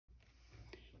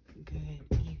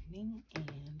morning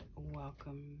and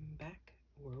welcome back,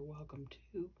 or welcome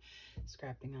to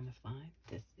Scrapping on the Fly.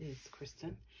 This is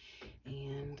Kristen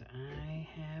and I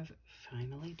have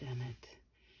finally done it.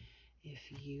 If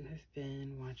you have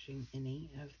been watching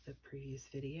any of the previous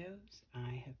videos,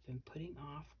 I have been putting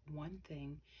off one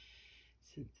thing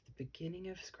since the beginning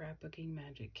of Scrapbooking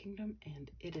Magic Kingdom,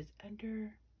 and it is under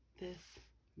this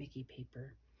Mickey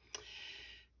paper.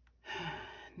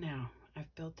 Now,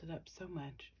 I've built it up so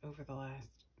much over the last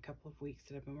couple of weeks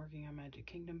that I've been working on Magic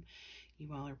Kingdom. You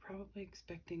all are probably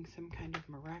expecting some kind of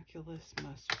miraculous,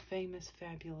 most famous,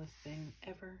 fabulous thing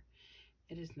ever.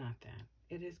 It is not that.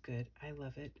 It is good. I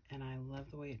love it, and I love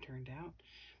the way it turned out,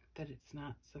 but it's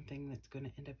not something that's going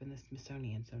to end up in the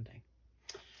Smithsonian someday.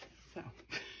 So,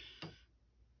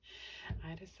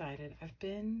 I decided I've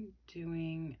been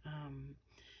doing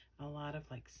a lot of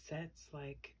like sets,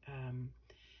 like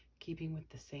keeping with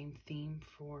the same theme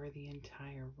for the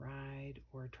entire ride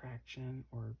or attraction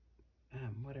or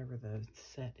whatever the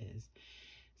set is.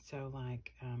 So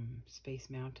like Space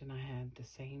Mountain, I had the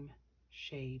same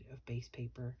shade of base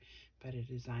paper, but I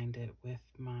designed it with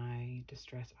my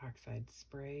Distress Oxide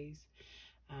sprays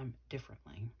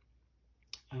differently.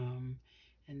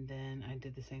 And then I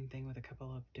did the same thing with a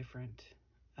couple of different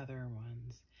other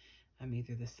ones,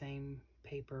 either the same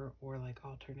paper or like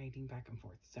alternating back and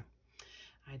forth. So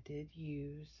I did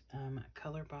use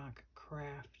Colorblock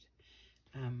Craft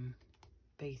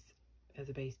base as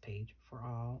a base page for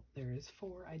all. There is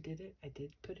 4. I did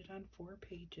put it on 4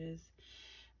 pages,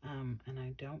 and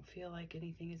I don't feel like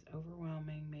anything is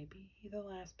overwhelming. Maybe the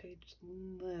last page a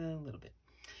little bit.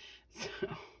 So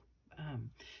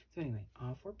anyway,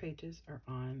 all 4 pages are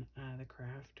on the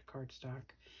craft cardstock,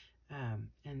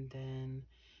 and then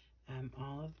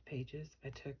all of the pages, I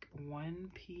took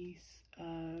one piece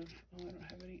of, oh, I don't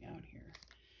have any out here,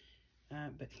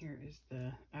 but here is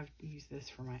I've used this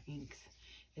for my inks.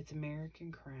 It's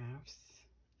American Crafts,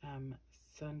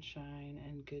 Sunshine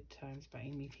and Good Times by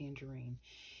Amy Tangerine,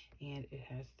 and it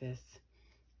has this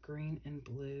green and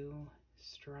blue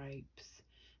stripes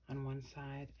on one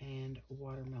side and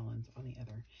watermelons on the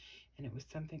other, and it was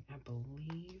something I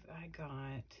believe I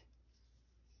got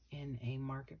in a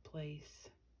marketplace,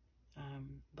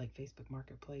 like Facebook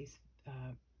Marketplace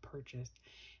purchase.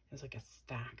 It was like a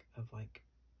stack of like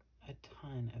a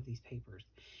ton of these papers,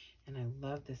 and I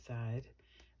love this side.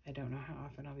 I don't know how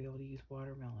often I'll be able to use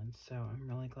watermelons, so I'm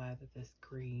really glad that this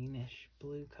greenish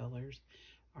blue colors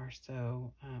are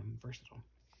so versatile.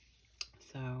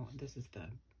 So this is the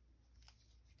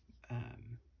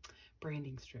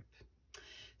branding strip.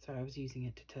 So I was using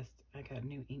it to test. I got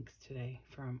new inks today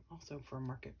from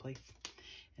Marketplace,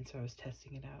 and so I was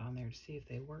testing it out on there to see if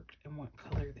they worked and what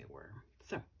color they were.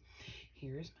 So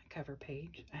here's my cover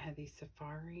page. I had these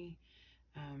safari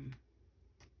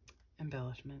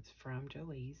embellishments from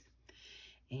Jolie's,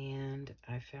 and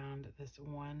I found this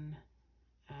one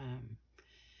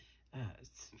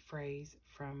phrase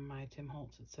from my Tim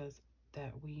Holtz. It says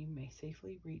that we may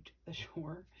safely reach the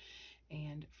shore,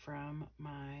 and from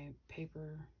my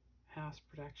Paper House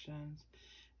Productions,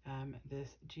 this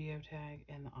geotag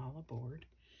and the all aboard.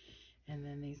 And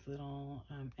then these little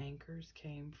anchors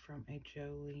came from a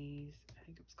Jolie's, I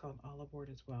think it was called All Aboard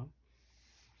as well.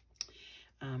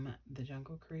 The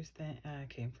Jungle Cruise thing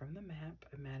came from the map.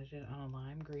 I matted it on a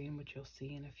lime green, which you'll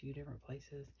see in a few different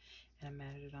places, and I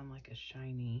matted it on like a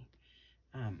shiny,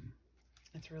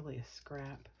 it's really a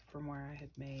scrap from where I had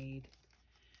made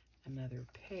another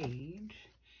page,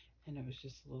 and it was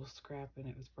just a little scrap, and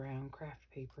it was brown craft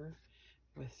paper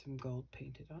with some gold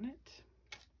painted on it.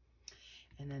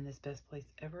 And then this Best Place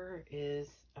Ever is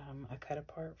a cut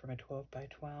apart from a 12 by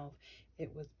 12.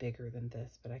 It was bigger than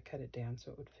this, but I cut it down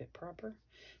so it would fit proper.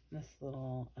 And this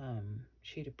little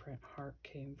sheet of print heart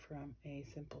came from a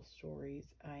Simple Stories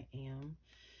I Am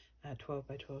 12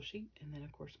 by 12 sheet. And then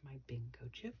of course my bingo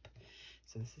chip.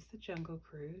 So this is the Jungle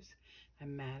Cruise. I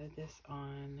matted this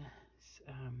on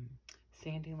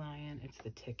Sandy Lion. It's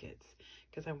the tickets,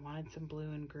 because I wanted some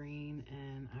blue and green,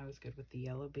 and I was good with the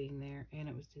yellow being there, and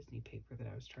it was Disney paper that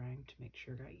I was trying to make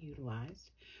sure got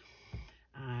utilized.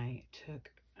 I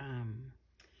took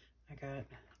I got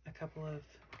a couple of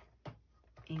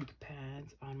ink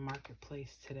pads on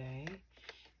Marketplace today,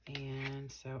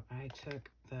 and so I took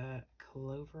the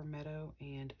Clover Meadow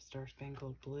and Star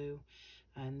Spangled Blue,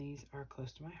 and these are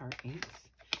close to my heart inks,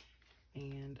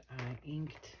 and I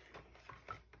inked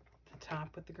the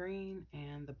top with the green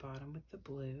and the bottom with the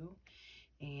blue,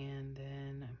 and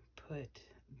then put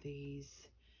these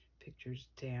pictures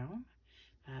down.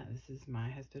 This is my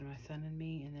husband, my son, and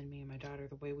me, and then me and my daughter,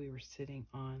 the way we were sitting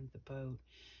on the boat,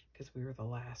 because we were the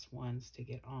last ones to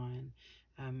get on.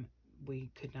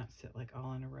 we could not sit like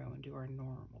all in a row and do our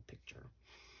normal picture.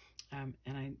 And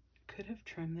I could have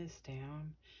trimmed this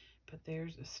down, but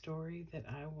there's a story that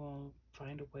I will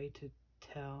find a way to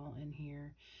tell in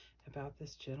here about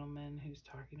this gentleman who's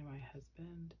talking to my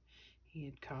husband. He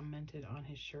had commented on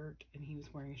his shirt, and he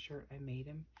was wearing a shirt I made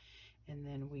him. And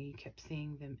then we kept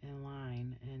seeing them in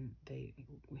line, and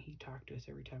he talked to us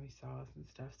every time he saw us and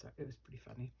stuff, so it was pretty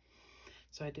funny.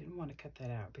 So I didn't want to cut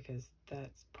that out because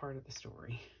that's part of the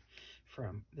story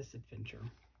from this adventure.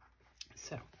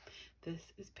 So this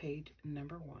is page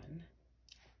number 1.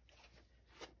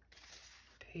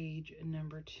 Page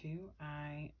number 2,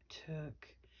 I took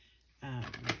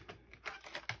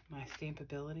my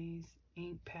Stampabilities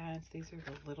ink pads. These are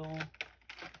the little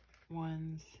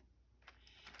ones.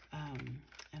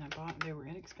 And I bought, they were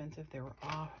inexpensive. They were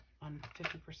off on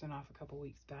 50% off a couple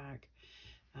weeks back.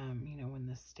 You know, when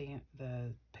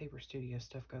the Paper Studio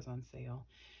stuff goes on sale.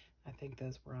 I think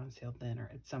those were on sale then, or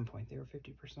at some point they were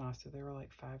 50% off, so they were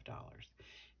like $5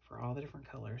 for all the different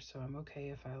colors. So I'm okay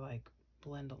if I like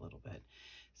blend a little bit.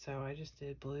 So I just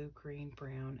did blue, green,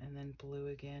 brown, and then blue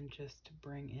again, just to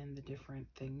bring in the different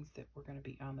things that were going to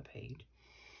be on the page.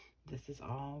 This is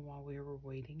all while we were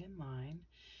waiting in line.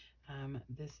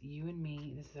 This You and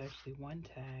Me, this is actually one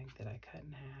tag that I cut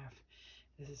in half.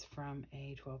 This is from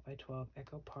a 12 by 12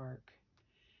 Echo Park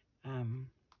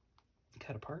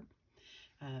cut apart.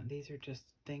 These are just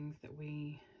things that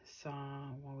we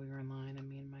saw while we were in line, and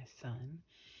me and my son.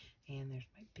 And there's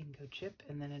my bingo chip.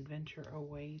 And then Adventure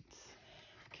Awaits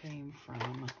came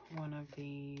from one of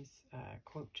these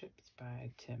quote chips by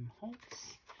Tim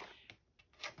Holtz.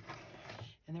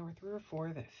 And there were 3 or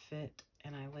 4 that fit,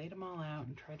 and I laid them all out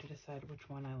and tried to decide which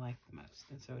one I liked the most.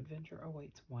 And so Adventure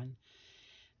Awaits won.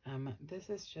 This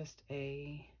is just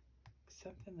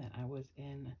something that I was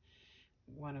in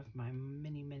one of my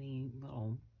many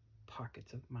little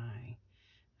pockets of my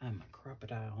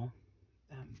crocodile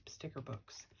sticker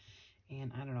books.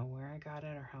 And I don't know where I got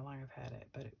it or how long I've had it,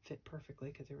 but it fit perfectly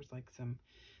because there was like some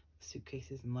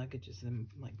suitcases and luggages and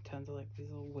like tons of like these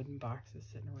little wooden boxes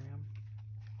sitting around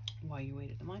while you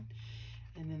waited in line.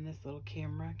 And then this little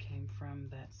camera came from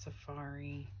that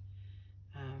Safari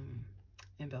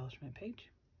embellishment page.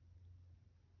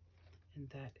 And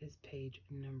that is page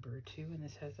number 2. And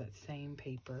this has that same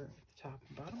paper at the top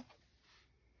and bottom.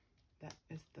 That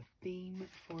is the theme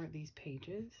for these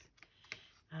pages.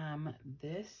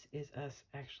 This is us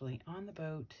actually on the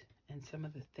boat and some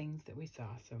of the things that we saw.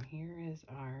 So here is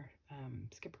our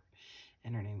skipper,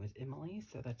 and her name was Emily.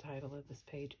 So the title of this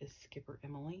page is Skipper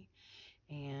Emily.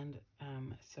 And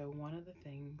so one of the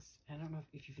things, I don't know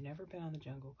if you've never been on the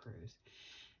Jungle Cruise,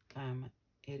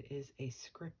 it is a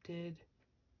scripted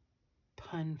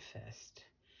pun fest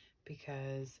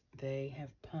because they have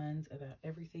puns about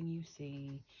everything you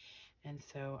see. And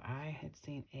so I had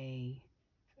seen a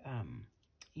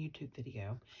YouTube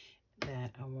video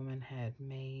that a woman had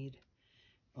made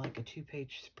like a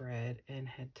 2-page spread and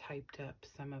had typed up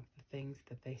some of the things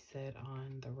that they said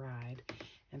on the ride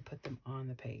and put them on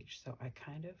the page. So I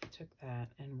kind of took that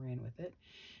and ran with it,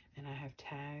 and I have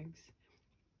tags,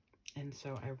 and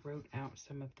so I wrote out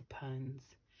some of the puns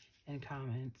and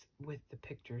comments with the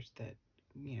pictures that,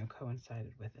 you know,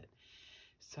 coincided with it.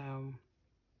 So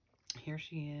here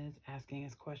she is asking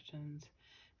us questions.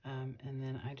 And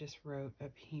then I just wrote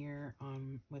up here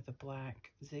with a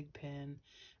black zig pen,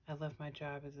 I love my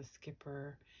job as a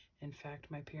skipper. In fact,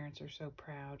 my parents are so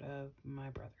proud of my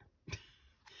brother.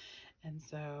 And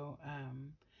so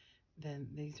then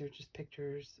these are just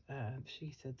pictures.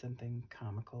 She said something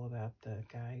comical about the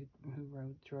guy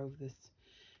who drove this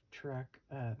truck,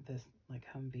 this like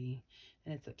Humvee,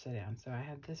 and it's upside down. So I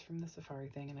had this from the Safari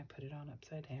thing, and I put it on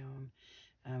upside down.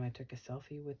 I took a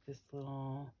selfie with this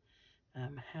little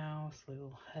house,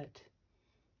 little hut,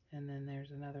 and then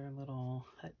there's another little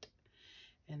hut,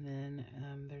 and then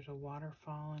there's a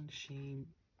waterfall, and she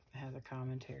has a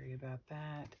commentary about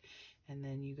that. And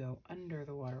then you go under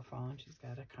the waterfall, and she's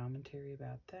got a commentary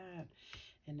about that.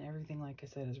 And everything, like I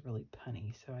said, is really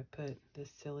punny. So I put this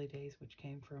Silly Days, which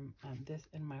came from this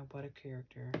and my What a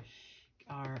Character,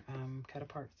 are cut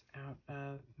aparts out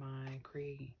of my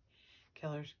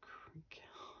Keller's.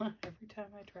 Every time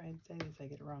I try and say this, I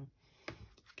get it wrong.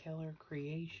 Keller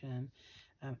Creation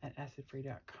at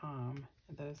acidfree.com.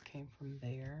 Those came from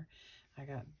there. I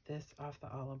got this off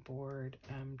the Olive Board.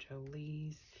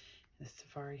 Jolie's. The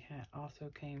Safari hat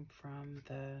also came from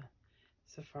the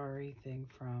Safari thing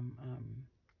from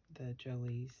the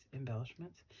Jolie's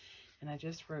embellishments. And I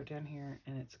just wrote down here,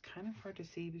 and it's kind of hard to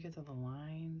see because of the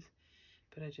lines,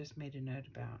 but I just made a note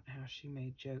about how she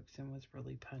made jokes and was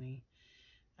really punny,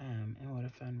 and what a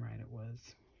fun ride it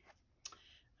was.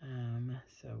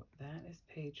 is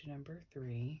page number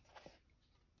 3.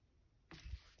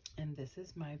 And this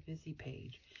is my busy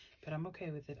page, but I'm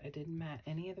okay with it. I didn't mat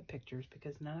any of the pictures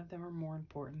because none of them are more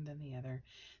important than the other.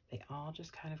 They all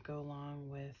just kind of go along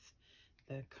with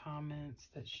the comments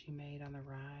that she made on the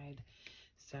ride.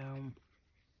 So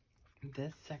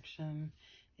this section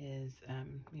is,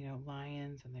 you know,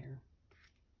 lions, and they're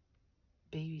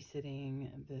babysitting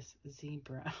this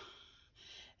zebra.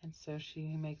 And so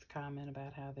she makes a comment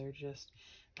about how they're just,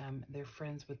 they're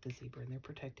friends with the zebra and they're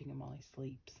protecting him while he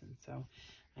sleeps. And so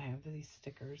I have these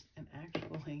stickers, and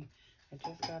actually I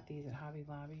just got these at Hobby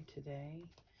Lobby today.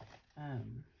 Here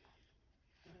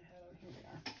they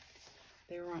are.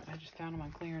 They were on, I just found them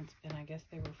on clearance, and I guess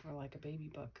they were for like a baby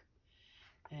book.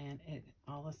 And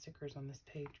all the stickers on this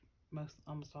page,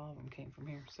 almost all of them came from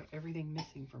here. So everything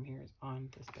missing from here is on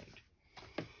this page.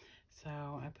 So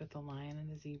I put the lion and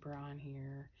the zebra on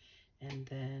here, and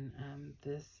then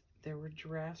there were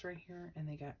giraffes right here, and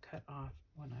they got cut off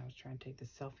when I was trying to take the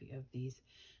selfie of these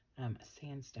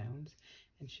sandstones,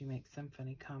 and she makes some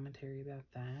funny commentary about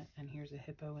that. And here's a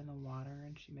hippo in the water,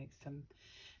 and she makes some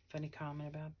funny comment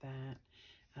about that.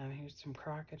 Here's some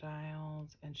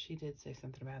crocodiles, and she did say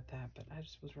something about that, but I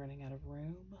just was running out of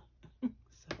room.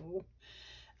 So,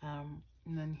 and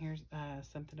then here's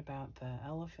something about the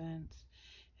elephants.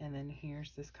 And then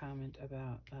here's this comment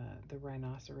about the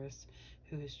rhinoceros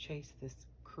who has chased this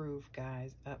crew of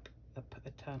guys up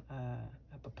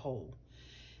a pole.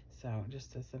 So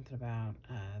just says something about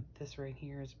this right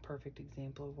here is a perfect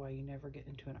example of why you never get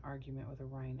into an argument with a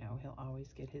rhino. He'll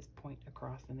always get his point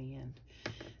across in the end.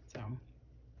 So,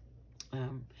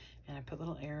 and I put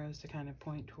little arrows to kind of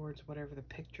point towards whatever the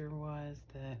picture was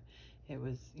that it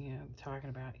was, you know, talking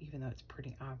about, even though it's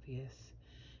pretty obvious.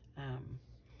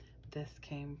 This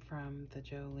came from the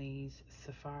Jolie's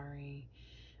Safari.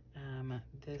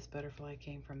 This butterfly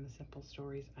came from the Simple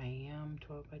Stories I Am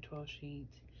 12 by 12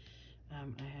 sheets.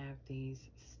 I have these,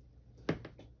 I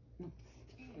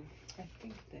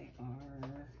think they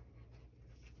are,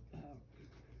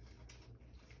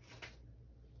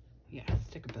 yeah,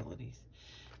 Stickabilities.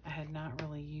 I had not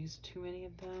really used too many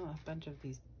of them, a bunch of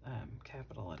these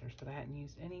capital letters, but I hadn't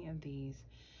used any of these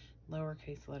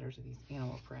lowercase letters of these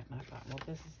animal print, and I thought, well,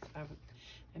 this is, I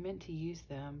meant to use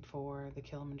them for the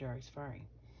Kilimanjaro Safari.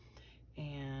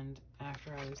 And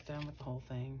after I was done with the whole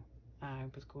thing, I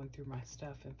was going through my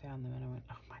stuff and found them, and I went,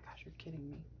 oh my gosh, you're kidding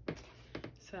me.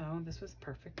 So this was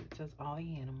perfect. It says all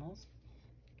the animals,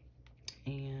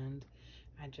 and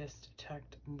I just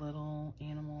tucked little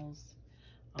animals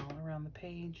all around the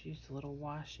page, used a little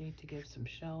washi to give some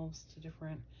shelves to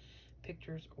different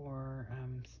pictures or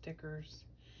stickers.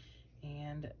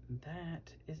 And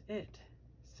that is it.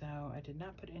 So I did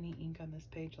not put any ink on this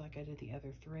page like I did the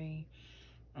other 3.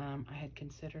 I had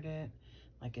considered it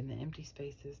like in the empty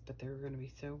spaces, but they were going to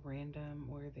be so random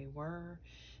where they were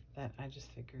that I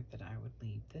just figured that I would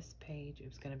leave this page. It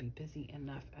was going to be busy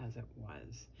enough as it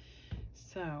was.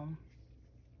 So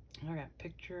I got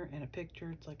picture and a picture.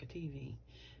 It's like a TV.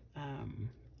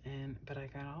 But I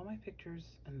got all my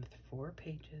pictures in the 4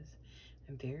 pages.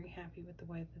 I'm very happy with the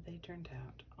way that they turned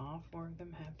out. All 4 of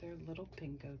them have their little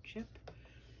bingo chip.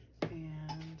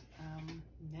 And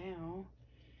now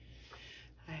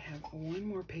I have one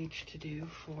more page to do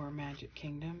for Magic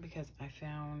Kingdom, because I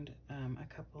found a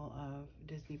couple of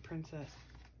Disney Princess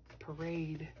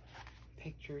Parade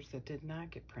pictures that did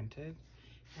not get printed.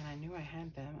 And I knew I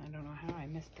had them. I don't know how I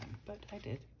missed them, but I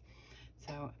did.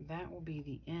 So that will be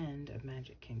the end of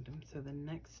Magic Kingdom. So the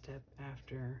next step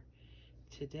after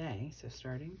today, so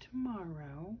starting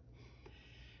tomorrow,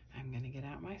 I'm going to get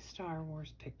out my Star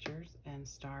Wars pictures and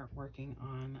start working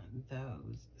on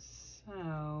those.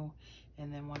 So,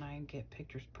 and then when I get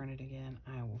pictures printed again,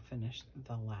 I will finish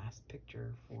the last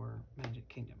picture for Magic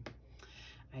Kingdom.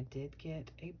 I did get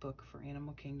a book for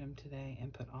Animal Kingdom today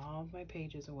and put all of my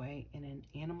pages away in an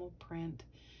animal print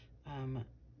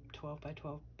 12 by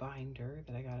 12 binder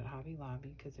that I got at Hobby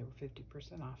Lobby because they were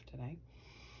 50% off today.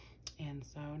 And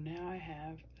so now I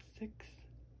have 6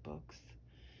 books.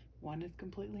 One is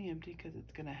completely empty because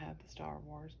it's going to have the Star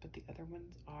Wars, but the other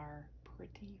ones are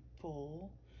pretty full.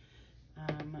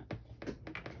 I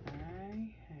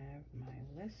have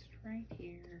my list right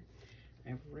here.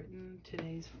 I've written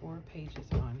today's 4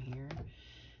 pages on here.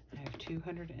 I have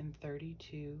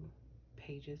 232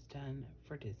 pages done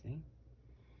for Disney.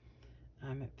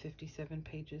 I'm at 57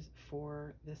 pages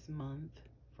for this month,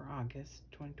 for August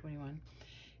 2021.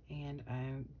 And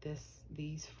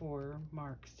these 4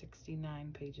 mark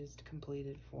 69 pages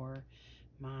completed for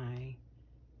my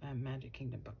Magic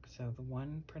Kingdom book. So the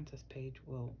one princess page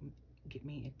will get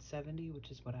me at 70,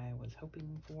 which is what I was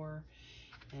hoping for.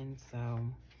 And so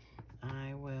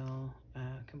I will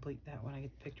complete that when I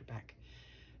get the picture back.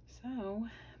 So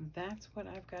that's what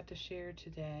I've got to share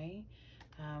today.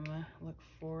 Look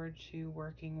forward to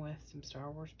working with some Star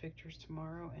Wars pictures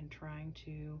tomorrow and trying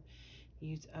to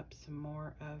use up some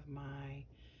more of my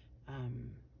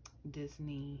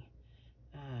Disney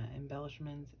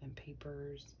embellishments and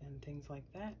papers and things like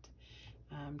that.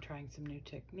 I'm trying some new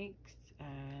techniques,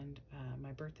 and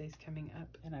my birthday's coming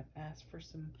up, and I've asked for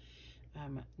some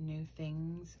new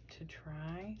things to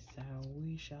try, so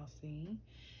we shall see.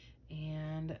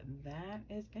 And that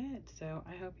is it. So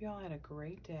I hope you all had a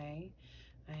great day,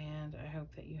 and I hope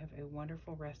that you have a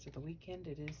wonderful rest of the weekend.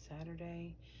 It is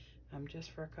Saturday,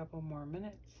 just for a couple more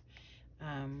minutes.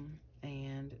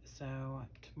 And so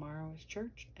tomorrow is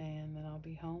church, and then I'll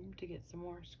be home to get some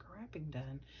more scrapping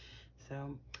done.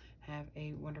 So have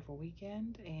a wonderful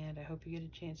weekend, and I hope you get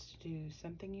a chance to do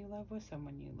something you love with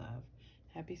someone you love.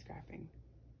 Happy scrapping.